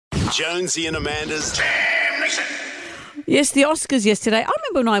Jonesy and Amanda's Yes, the Oscars yesterday. I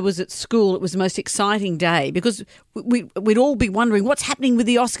remember when I was at school, it was the most exciting day because we'd all be wondering what's happening with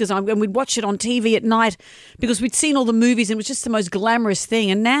the Oscars, and we'd watch it on TV at night because we'd seen all the movies and it was just the most glamorous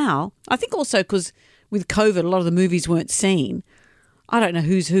thing. And now, I think also because with COVID, a lot of the movies weren't seen. I don't know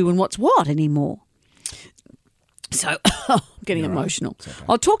who's who and what's what anymore. So I'm getting emotional. Okay.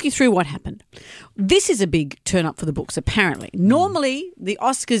 I'll talk you through what happened. This is a big turn up for the books, apparently. Normally, the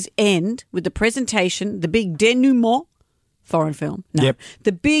Oscars end with the presentation, the big denouement, foreign film. No, yep.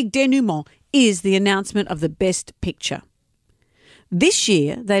 The big denouement is the announcement of the Best Picture. This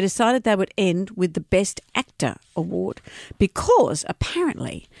year, they decided they would end with the Best Actor award because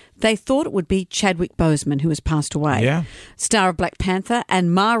apparently they thought it would be Chadwick Boseman, who has passed away, star of Black Panther,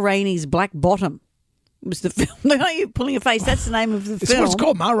 and Ma Rainey's Black Bottom. Was the film? Look at you pulling your face. That's the name of the film. It's what it's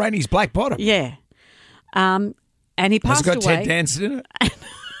called, Ma Rainey's Black Bottom. Yeah. And he passed away. Has it got Ted Danson in it?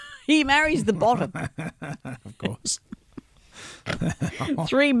 He marries the bottom. Of course.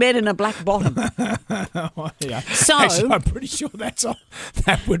 3 men in a black bottom. Yeah. So actually, I'm pretty sure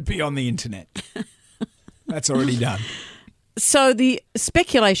that would be on the internet. That's already done. So the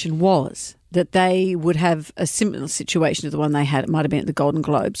speculation was that they would have a similar situation to the one they had. It might have been at the Golden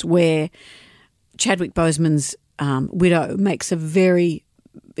Globes, where Chadwick Boseman's widow makes a very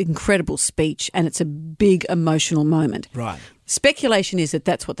incredible speech, and it's a big emotional moment. Right. Speculation is that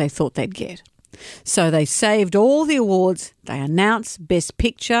that's what they thought they'd get. So they saved all the awards. They announced Best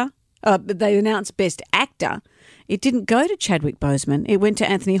Picture. They announced Best Actor. It didn't go to Chadwick Boseman. It went to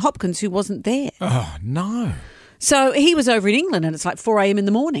Anthony Hopkins, who wasn't there. Oh, no. So he was over in England, and it's like 4 a.m. in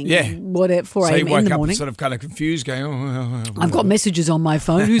the morning. Yeah. 4 a.m. in the morning. So he woke up sort of kind of confused, going, I've got messages on my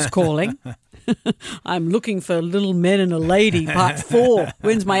phone. Who's calling? I'm looking for Little Men and a Lady, Part 4.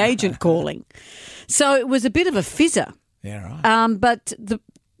 When's my agent calling? So it was a bit of a fizzer. Yeah, right. But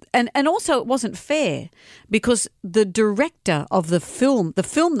And also it wasn't fair because the director of the film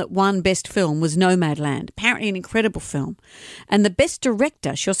that won Best Film was Nomadland, apparently an incredible film. And the Best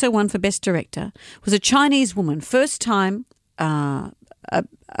Director, she also won for Best Director, was a Chinese woman. First time a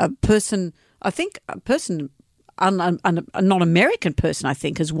person, a non-American person, I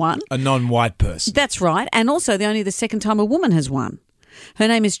think, has won. A non-white person. That's right. And also the second time a woman has won. Her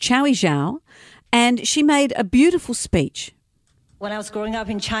name is Chow Zhao, and she made a beautiful speech. When I was growing up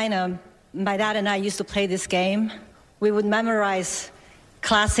in China, my dad and I used to play this game. We would memorize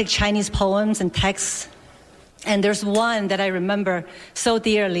classic Chinese poems and texts. And there's one that I remember so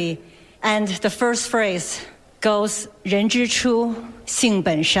dearly. And the first phrase goes, 人之初，性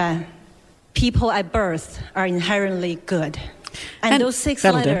本善. People at birth are inherently good. And those 6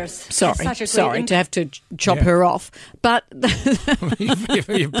 letters. Sorry to have to chop her off. But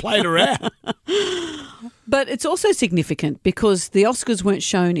you played her out. But it's also significant because the Oscars weren't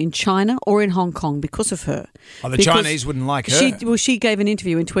shown in China or in Hong Kong because of her. Oh, the Chinese wouldn't like her. She gave an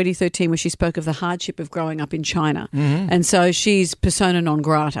interview in 2013 where she spoke of the hardship of growing up in China. Mm-hmm. And so she's persona non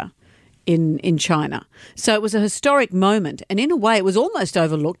grata in China. So it was a historic moment. And in a way, it was almost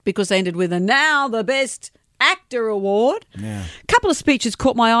overlooked because they ended with the Best Actor Award. Yeah. A couple of speeches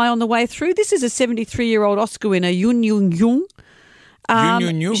caught my eye on the way through. This is a 73-year-old Oscar winner, Yoon Young.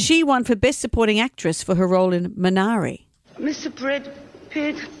 She won for Best Supporting Actress for her role in Minari. Mr. Brad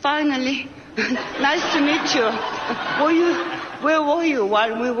Pitt, finally. Nice to meet you. Where were you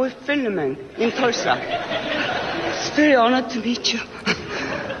while we were filming in Tulsa? It's very honored to meet you.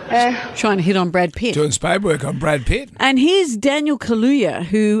 Trying to hit on Brad Pitt. Doing spade work on Brad Pitt. And here's Daniel Kaluuya,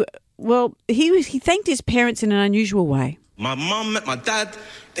 who, well, he thanked his parents in an unusual way. My mom met my dad.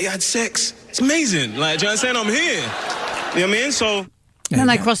 They had sex. It's amazing. Like, do you understand? I'm here. You know what I mean? So... And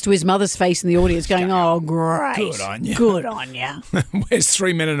they crossed to his mother's face in the audience going, oh, great. Good on you. Good on you. Where's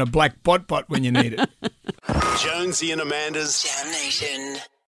 3 men in a black pot when you need it? Jonesy and Amanda's Jam Nation.